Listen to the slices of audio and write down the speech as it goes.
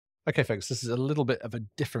Okay, folks, this is a little bit of a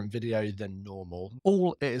different video than normal.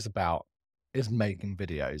 All it is about is making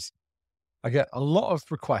videos. I get a lot of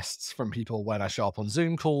requests from people when I show up on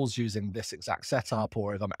Zoom calls using this exact setup,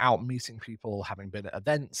 or if I'm out meeting people, having been at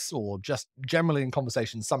events, or just generally in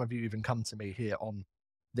conversations. Some of you even come to me here on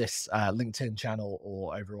this LinkedIn channel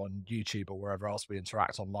or over on YouTube or wherever else we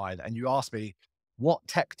interact online, and you ask me, what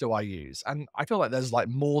tech do I use? And I feel like there's like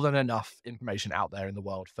more than enough information out there in the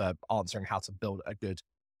world for answering how to build a good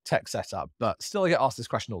tech setup, but still I get asked this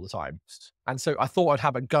question all the time. And so I thought I'd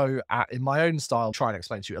have a go at, in my own style, try and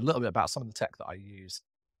explain to you a little bit about some of the tech that I use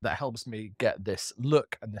that helps me get this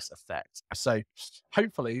look and this effect. So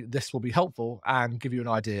hopefully this will be helpful and give you an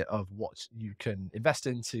idea of what you can invest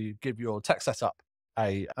in to give your tech setup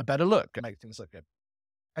a better look and make things look good.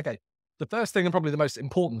 Okay. The first thing and probably the most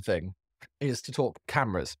important thing is to talk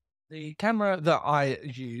cameras. The camera that I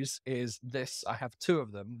use is this. I have two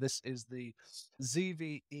of them. This is the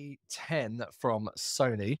ZV-E10 from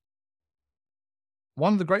Sony.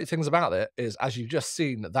 One of the great things about it is, as you've just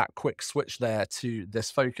seen, that quick switch there to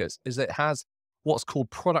this focus is it has what's called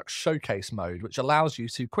product showcase mode, which allows you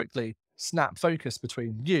to quickly snap focus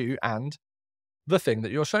between you and the thing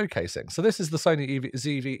that you're showcasing. So this is the Sony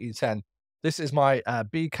ZV-E10. This is my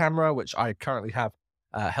B camera, which I currently have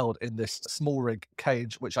held in this small rig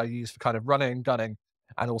cage, which I use for kind of running, gunning,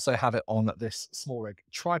 and also have it on this small rig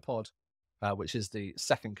tripod, which is the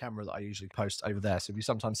second camera that I usually post over there. So if you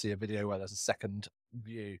sometimes see a video where there's a second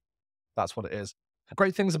view, that's what it is.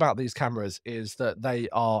 Great things about these cameras is that they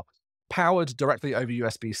are powered directly over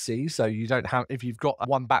USB-C. So you don't have, if you've got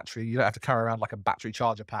one battery, you don't have to carry around like a battery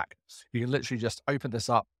charger pack. You can literally just open this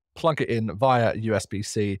up, plug it in via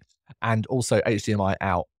USB-C and also HDMI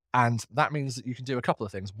out. And that means that you can do a couple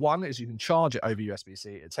of things. One is you can charge it over USB-C.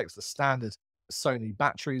 It takes the standard Sony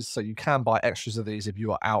batteries, so you can buy extras of these if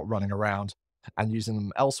you are out running around and using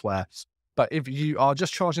them elsewhere. But if you are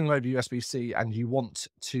just charging them over USB-C and you want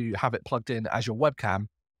to have it plugged in as your webcam,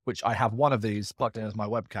 which I have one of these plugged in as my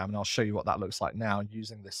webcam, and I'll show you what that looks like now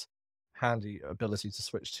using this handy ability to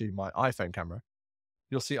switch to my iPhone camera.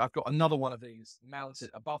 You'll see I've got another one of these mounted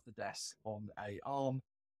above the desk on a arm,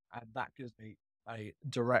 and that gives me a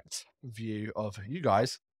direct view of you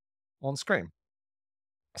guys on screen.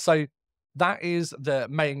 So that is the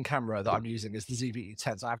main camera that I'm using, is the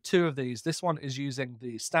ZV-E10. So I have two of these. This one is using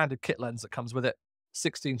the standard kit lens that comes with it,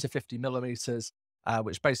 16 to 50 millimeters,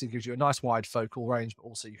 which basically gives you a nice wide focal range, but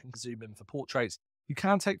also you can zoom in for portraits. You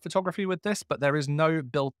can take photography with this, but there is no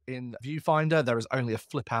built-in viewfinder. There is only a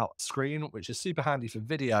flip-out screen, which is super handy for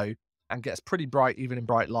video and gets pretty bright even in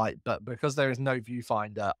bright light. But because there is no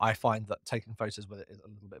viewfinder, I find that taking photos with it is a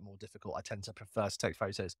little bit more difficult. I tend to prefer to take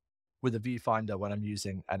photos with a viewfinder when I'm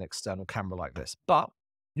using an external camera like this. But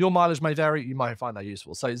your mileage may vary. You might find that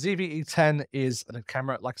useful. So ZV-E10 is a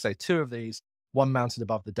camera, like I say, two of these, one mounted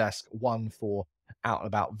above the desk, one for out and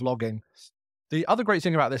about vlogging. The other great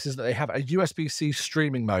thing about this is that they have a USB-C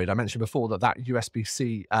streaming mode. I mentioned before that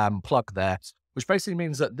USB-C plug there, which basically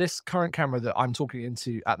means that this current camera that I'm talking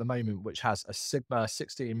into at the moment, which has a Sigma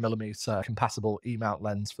 16mm compatible E-mount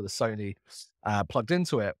lens for the Sony plugged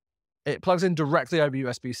into it, it plugs in directly over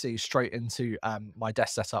USB-C straight into my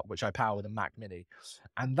desk setup, which I power with a Mac Mini.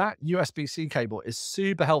 And that USB-C cable is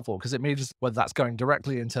super helpful because it means whether that's going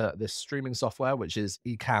directly into this streaming software, which is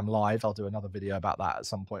Ecamm Live, I'll do another video about that at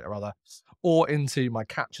some point or other, or into my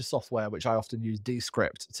capture software, which I often use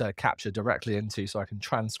Descript to capture directly into so I can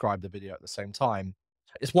transcribe the video at the same time.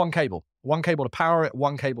 It's one cable to power it,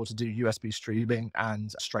 one cable to do USB streaming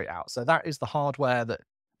and straight out. So that is the hardware that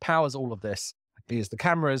powers all of this. Is the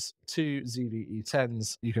cameras, two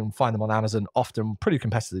ZV-E10s. You can find them on Amazon, often pretty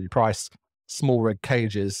competitively priced. Small rig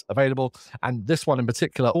cages available. And this one in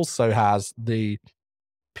particular also has the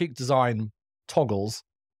Peak Design toggles.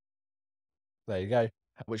 There you go.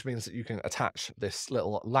 Which means that you can attach this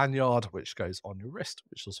little lanyard, which goes on your wrist,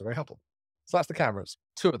 which is also very helpful. So that's the cameras,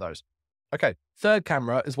 two of those. Okay, third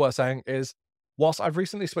camera is worth saying is, whilst I've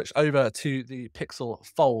recently switched over to the Pixel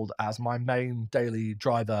Fold as my main daily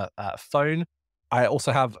driver phone, I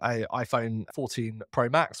also have a iPhone 14 Pro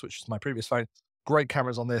Max, which is my previous phone. Great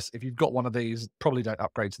cameras on this. If you've got one of these, probably don't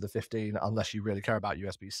upgrade to the 15 unless you really care about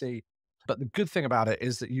USB-C. But the good thing about it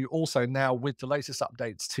is that you also now, with the latest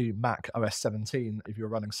updates to Mac OS 17, if you're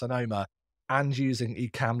running Sonoma and using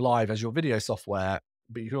Ecamm Live as your video software,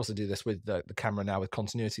 but you can also do this with the camera now with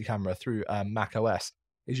continuity camera through Mac OS,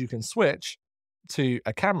 is you can switch to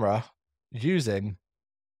a camera using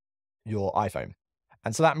your iPhone.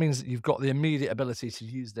 And so that means that you've got the immediate ability to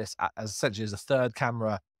use this as essentially as a third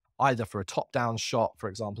camera, either for a top-down shot. For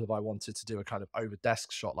example, if I wanted to do a kind of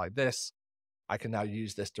over-desk shot like this, I can now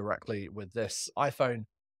use this directly with this iPhone.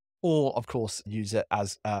 or of course use it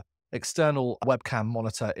as a external webcam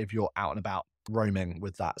monitor if you're out and about roaming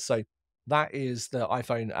with that. So that is the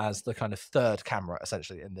iPhone as the kind of third camera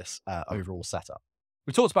essentially in this overall setup.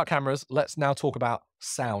 We talked about cameras. Let's now talk about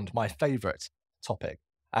sound, my favorite topic.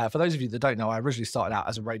 For those of you that don't know, I originally started out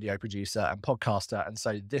as a radio producer and podcaster. And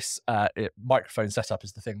so this microphone setup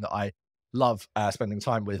is the thing that I love spending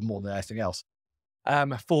time with more than anything else.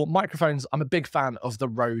 For microphones, I'm a big fan of the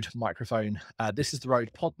Rode microphone. This is the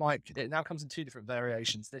Rode PodMic. It now comes in two different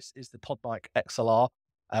variations. This is the PodMic XLR,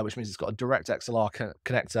 which means it's got a direct XLR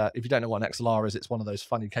connector. If you don't know what an XLR is, it's one of those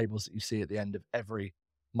funny cables that you see at the end of every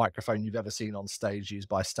microphone you've ever seen on stage used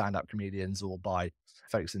by stand-up comedians or by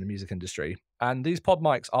folks in the music industry. And these pod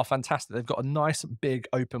mics are fantastic. They've got a nice big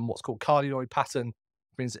open what's called cardioid pattern,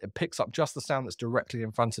 which means it picks up just the sound that's directly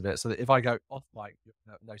in front of it, so that if I go off mic, you'll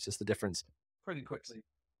notice the difference pretty quickly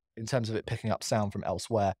in terms of it picking up sound from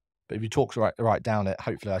elsewhere. But if you talk right down it,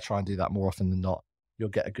 hopefully I try and do that more often than not, you'll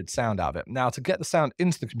get a good sound out of it. Now, to get the sound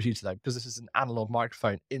into the computer though, because this is an analog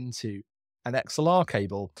microphone into an XLR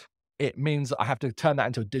cable, it means that I have to turn that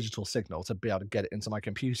into a digital signal to be able to get it into my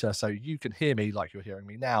computer so you can hear me like you're hearing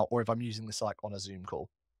me now, or if I'm using this like on a Zoom call.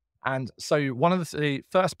 And so one of the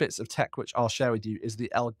first bits of tech which I'll share with you is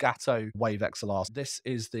the Elgato Wave XLR. This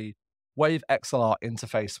is the Wave XLR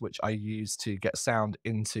interface which I use to get sound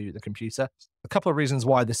into the computer. A couple of reasons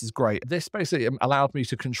why this is great. This basically allowed me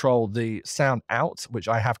to control the sound out, which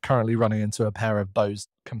I have currently running into a pair of Bose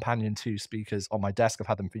Companion 2 speakers on my desk. I've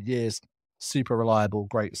had them for years. Super reliable,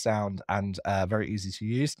 great sound, and very easy to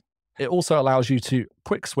use. It also allows you to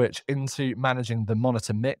quick switch into managing the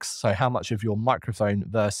monitor mix, so how much of your microphone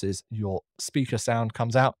versus your speaker sound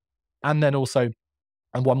comes out. And then also,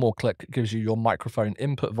 and one more click gives you your microphone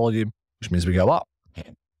input volume, which means we go up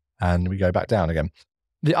and we go back down again.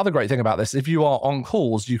 The other great thing about this, if you are on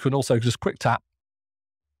calls, you can also just quick tap.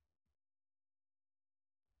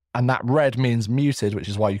 And that red means muted, which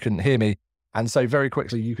is why you couldn't hear me. And so very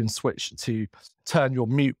quickly you can switch to turn your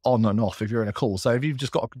mute on and off if you're in a call. So if you've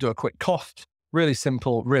just got to do a quick cough, really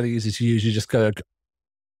simple, really easy to use. You just go,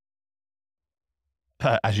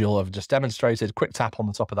 as you'll have just demonstrated, quick tap on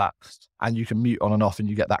the top of that, and you can mute on and off, and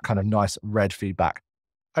you get that kind of nice red feedback.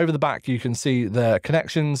 Over the back, you can see the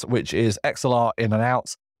connections, which is XLR in and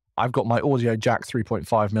out. I've got my audio jack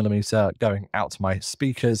 3.5mm going out to my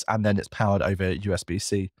speakers, and then it's powered over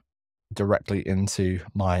USB-C directly into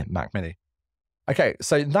my Mac Mini. Okay,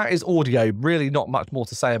 so that is audio. Really not much more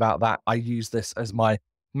to say about that. I use this as my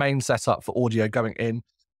main setup for audio going in.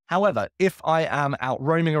 However, if I am out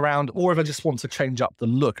roaming around, or if I just want to change up the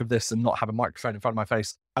look of this and not have a microphone in front of my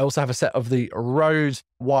face, I also have a set of the Rode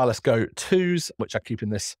Wireless Go 2s, which I keep in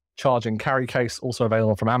this charging carry case, also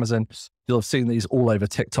available from Amazon. You'll have seen these all over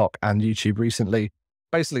TikTok and YouTube recently.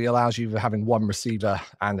 Basically allows you having one receiver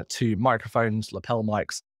and two microphones, lapel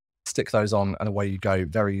mics. Stick those on and away you go.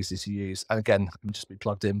 Very easy to use. And again, can just be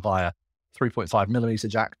plugged in via 3.5mm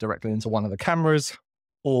jack directly into one of the cameras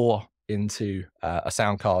or into a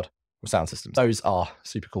sound card or sound system. Those are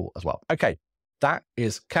super cool as well. Okay, that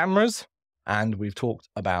is cameras, and we've talked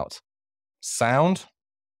about sound.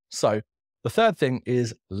 So the third thing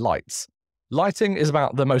is lights. Lighting is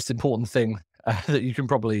about the most important thing that you can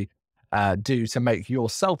probably do to make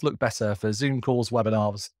yourself look better for Zoom calls,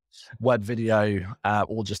 webinars, web video,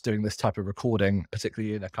 or just doing this type of recording,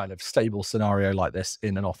 particularly in a kind of stable scenario like this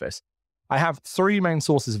in an office. I have three main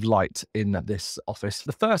sources of light in this office.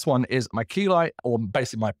 The first one is my key light, or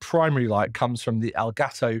basically my primary light, comes from the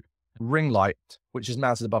Elgato Ring Light, which is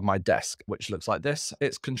mounted above my desk, which looks like this.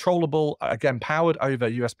 It's controllable, again, powered over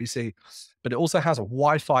USB-C, but it also has a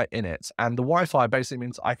Wi-Fi in it. And the Wi-Fi basically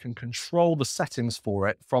means I can control the settings for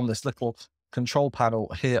it from this little control panel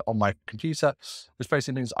here on my computer, which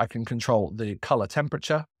basically means I can control the color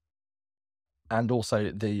temperature and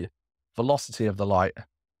also the velocity of the light,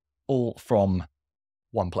 all from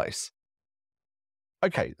one place.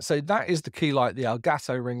 Okay, so that is the key light. The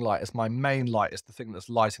Elgato Ring Light is my main light. It's the thing that's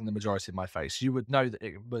lighting the majority of my face. You would know that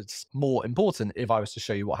it was more important if I was to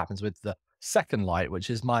show you what happens with the second light, which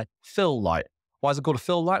is my fill light. Why is it called a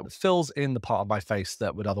fill light? It fills in the part of my face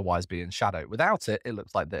that would otherwise be in shadow. Without it, it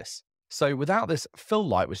looks like this. So without this fill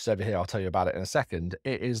light, which is over here, I'll tell you about it in a second,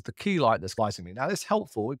 it is the key light that's lighting me. Now, it's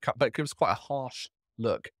helpful, but it gives quite a harsh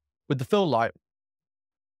look. With the fill light,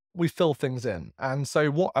 we fill things in. And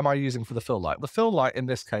so what am I using for the fill light? The fill light in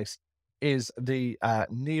this case is the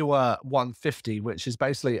Neewer 150, which is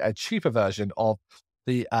basically a cheaper version of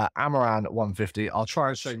the Amaran 150. I'll try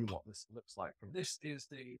and show you what this looks like. This is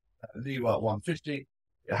the Neewer 150.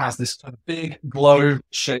 It has this kind of big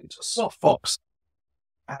glow-shaped softbox,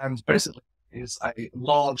 and basically is a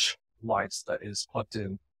large light that is plugged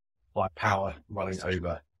in by power running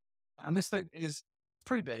over. And this thing is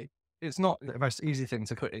pretty big. It's not the most easy thing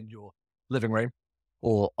to put in your living room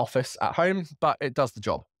or office at home, but it does the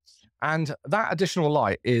job. And that additional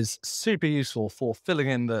light is super useful for filling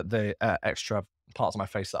in the extra parts of my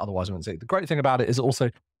face that otherwise I wouldn't see. The great thing about it is it also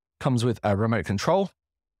comes with a remote control,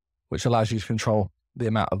 which allows you to control the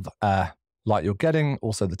amount of light you're getting,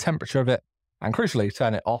 also the temperature of it, and crucially,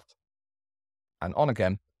 turn it off and on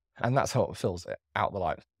again. And that's how it fills it out the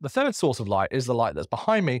light. The third source of light is the light that's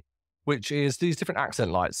behind me, which is these different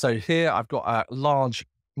accent lights. So here I've got a large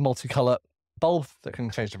multicolor bulb that can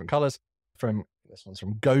change different colors. This one's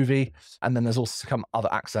from Govee. And then there's also some other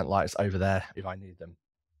accent lights over there if I need them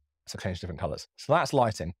to change different colors. So that's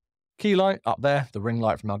lighting. Key light up there, the ring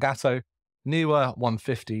light from Elgato. Newer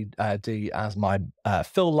 150D as my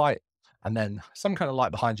fill light. And then some kind of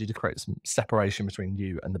light behind you to create some separation between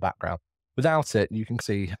you and the background. Without it, you can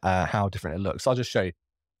see how different it looks. I'll just show you.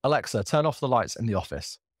 Alexa, turn off the lights in the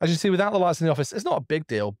office. As you see, without the lights in the office, it's not a big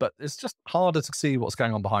deal, but it's just harder to see what's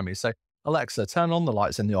going on behind me. So Alexa, turn on the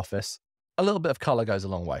lights in the office. A little bit of color goes a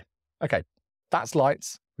long way. Okay, that's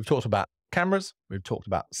lights. We've talked about cameras. We've talked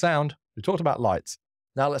about sound. We've talked about lights.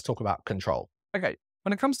 Now let's talk about control. Okay,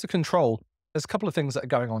 when it comes to control, there's a couple of things that are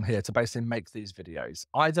going on here to basically make these videos,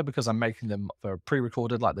 either because I'm making them for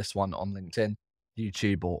pre-recorded like this one on LinkedIn,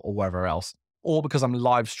 YouTube, or wherever else, or because I'm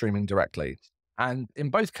live streaming directly. And in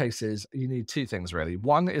both cases, you need two things really.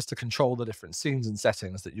 One is to control the different scenes and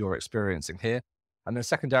settings that you're experiencing here. And then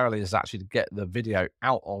secondarily is actually to get the video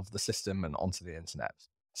out of the system and onto the internet.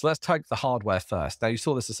 So let's take the hardware first. Now you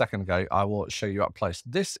saw this a second ago. I will show you up close.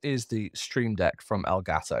 This is the Stream Deck from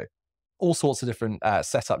Elgato. All sorts of different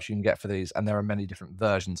setups you can get for these, and there are many different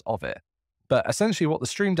versions of it. But essentially what the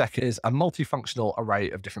Stream Deck is a multifunctional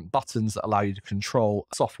array of different buttons that allow you to control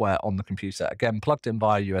software on the computer. Again, plugged in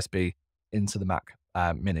via USB into the Mac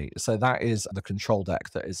Mini. So that is the control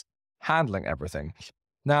deck that is handling everything.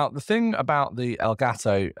 Now, the thing about the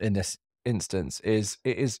Elgato in this instance is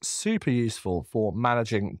it is super useful for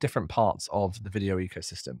managing different parts of the video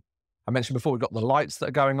ecosystem. I mentioned before, we've got the lights that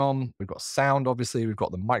are going on. We've got sound, obviously. We've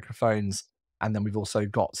got the microphones. And then we've also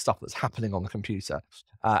got stuff that's happening on the computer.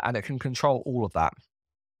 And it can control all of that.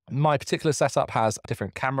 My particular setup has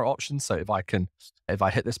different camera options. So if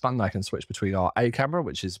I hit this button, I can switch between our A camera,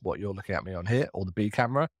 which is what you're looking at me on here, or the B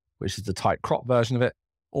camera, which is the tight crop version of it.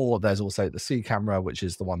 Or there's also the C camera, which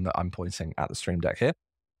is the one that I'm pointing at the Stream Deck here.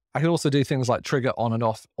 I can also do things like trigger on and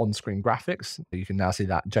off on-screen graphics. You can now see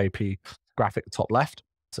that JP graphic top left.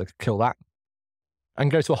 So kill that. And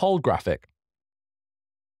go to a hold graphic.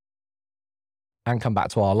 And come back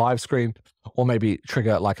to our live screen. Or maybe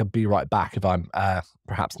trigger like a be right back if I'm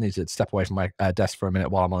perhaps need to step away from my desk for a minute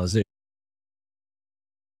while I'm on a Zoom.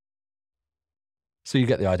 So you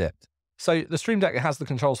get the idea. So the Stream Deck has the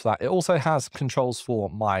controls for that. It also has controls for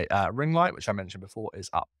my ring light, which I mentioned before is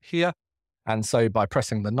up here. And so by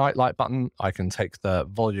pressing the night light button, I can take the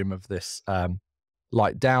volume of this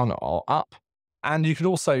light down or up. And you can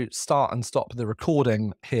also start and stop the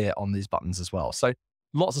recording here on these buttons as well. So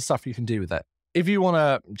lots of stuff you can do with it. If you want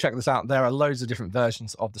to check this out, there are loads of different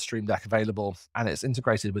versions of the Stream Deck available, and it's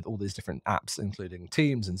integrated with all these different apps, including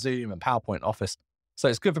Teams and Zoom and PowerPoint, Office. So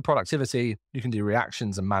it's good for productivity. You can do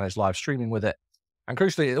reactions and manage live streaming with it. And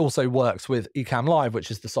crucially, it also works with Ecamm Live, which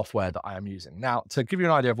is the software that I am using. Now, to give you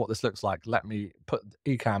an idea of what this looks like, let me put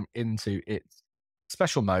Ecamm into its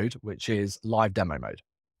special mode, which is live demo mode.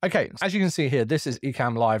 Okay, as you can see here, this is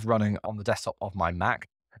Ecamm Live running on the desktop of my Mac.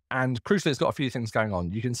 And crucially, it's got a few things going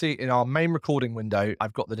on. You can see in our main recording window,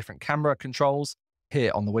 I've got the different camera controls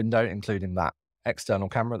here on the window, including that external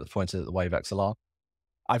camera that's pointed at the Wave XLR.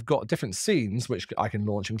 I've got different scenes which I can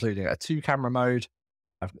launch, including a 2-camera mode.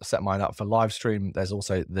 I've set mine up for live stream. There's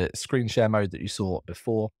also the screen share mode that you saw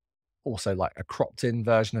before. Also like a cropped in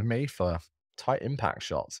version of me for tight impact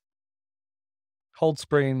shots. Hold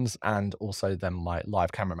screens, and also then my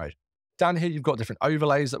live camera mode. Down here, you've got different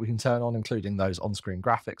overlays that we can turn on, including those on-screen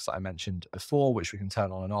graphics that I mentioned before, which we can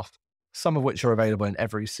turn on and off, some of which are available in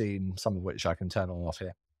every scene, some of which I can turn on and off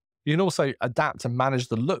here. You can also adapt and manage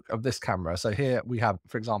the look of this camera. So here we have,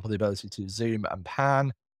 for example, the ability to zoom and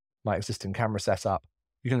pan my existing camera setup.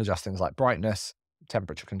 You can adjust things like brightness,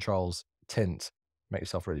 temperature controls, tint, make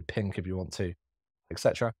yourself really pink if you want to,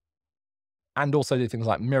 etc. And also do things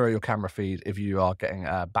like mirror your camera feed if you are getting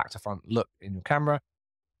a back to front look in your camera,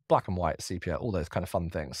 black and white, sepia, all those kind of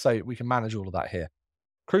fun things. So we can manage all of that here.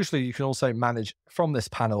 Crucially, you can also manage from this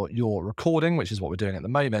panel your recording, which is what we're doing at the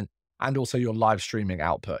moment, and also your live streaming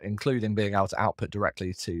output, including being able to output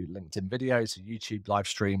directly to LinkedIn video, to YouTube live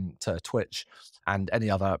stream, to Twitch, and any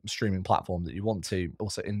other streaming platform that you want to.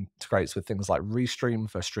 Also integrates with things like Restream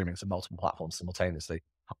for streaming to multiple platforms simultaneously.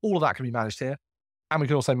 All of that can be managed here. And we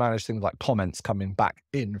can also manage things like comments coming back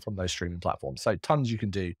in from those streaming platforms. So tons you can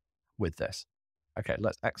do with this. Okay,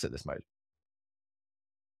 let's exit this mode.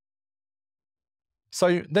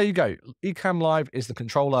 So there you go. Ecamm Live is the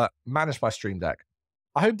controller managed by Stream Deck.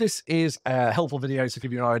 I hope this is a helpful video to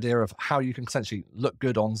give you an idea of how you can essentially look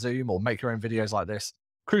good on Zoom or make your own videos like this.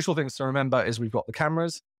 Crucial things to remember is we've got the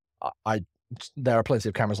cameras. There are plenty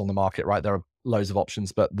of cameras on the market, right? There are loads of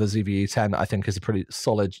options, but the ZV-E10 I think is a pretty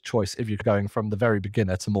solid choice if you're going from the very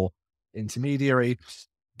beginner to more intermediary.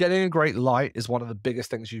 Getting a great light is one of the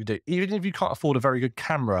biggest things you can do. Even if you can't afford a very good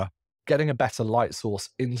camera, getting a better light source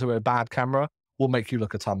into a bad camera will make you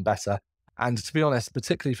look a ton better. And to be honest,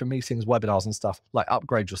 particularly for meetings, webinars and stuff, like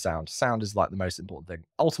upgrade your sound. Sound is like the most important thing.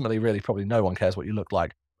 Ultimately, really, probably no one cares what you look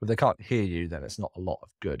like. If they can't hear you, then it's not a lot of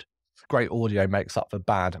good. Great audio makes up for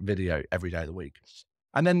bad video every day of the week.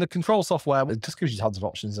 And then the control software, it just gives you tons of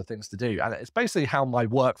options of things to do. And it's basically how my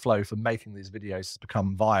workflow for making these videos has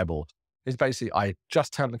become viable. Is basically I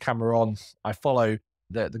just turn the camera on, I follow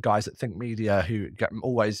the guys at Think Media who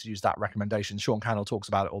always use that recommendation. Sean Cannell talks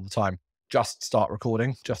about it all the time. Just start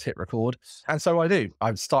recording, just hit record. And so I do.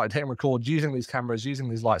 I've started hitting record using these cameras, using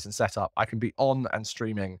these lights and setup. I can be on and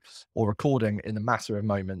streaming or recording in a matter of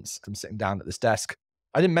moments. I'm sitting down at this desk.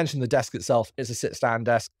 I didn't mention the desk itself. It's a sit-stand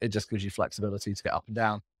desk. It just gives you flexibility to get up and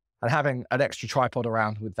down. And having an extra tripod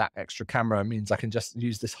around with that extra camera means I can just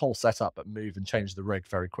use this whole setup and move and change the rig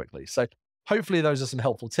very quickly. So hopefully those are some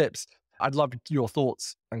helpful tips. I'd love your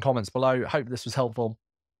thoughts and comments below. Hope this was helpful.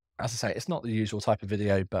 As I say, it's not the usual type of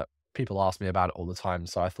video, but people ask me about it all the time.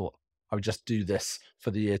 So I thought I would just do this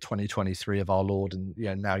for the year 2023 of our Lord. And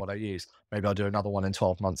now what I use. Maybe I'll do another one in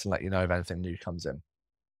 12 months and let you know if anything new comes in.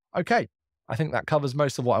 Okay. I think that covers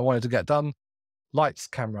most of what I wanted to get done. Lights,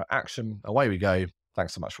 camera, action. Away we go.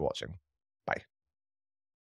 Thanks so much for watching.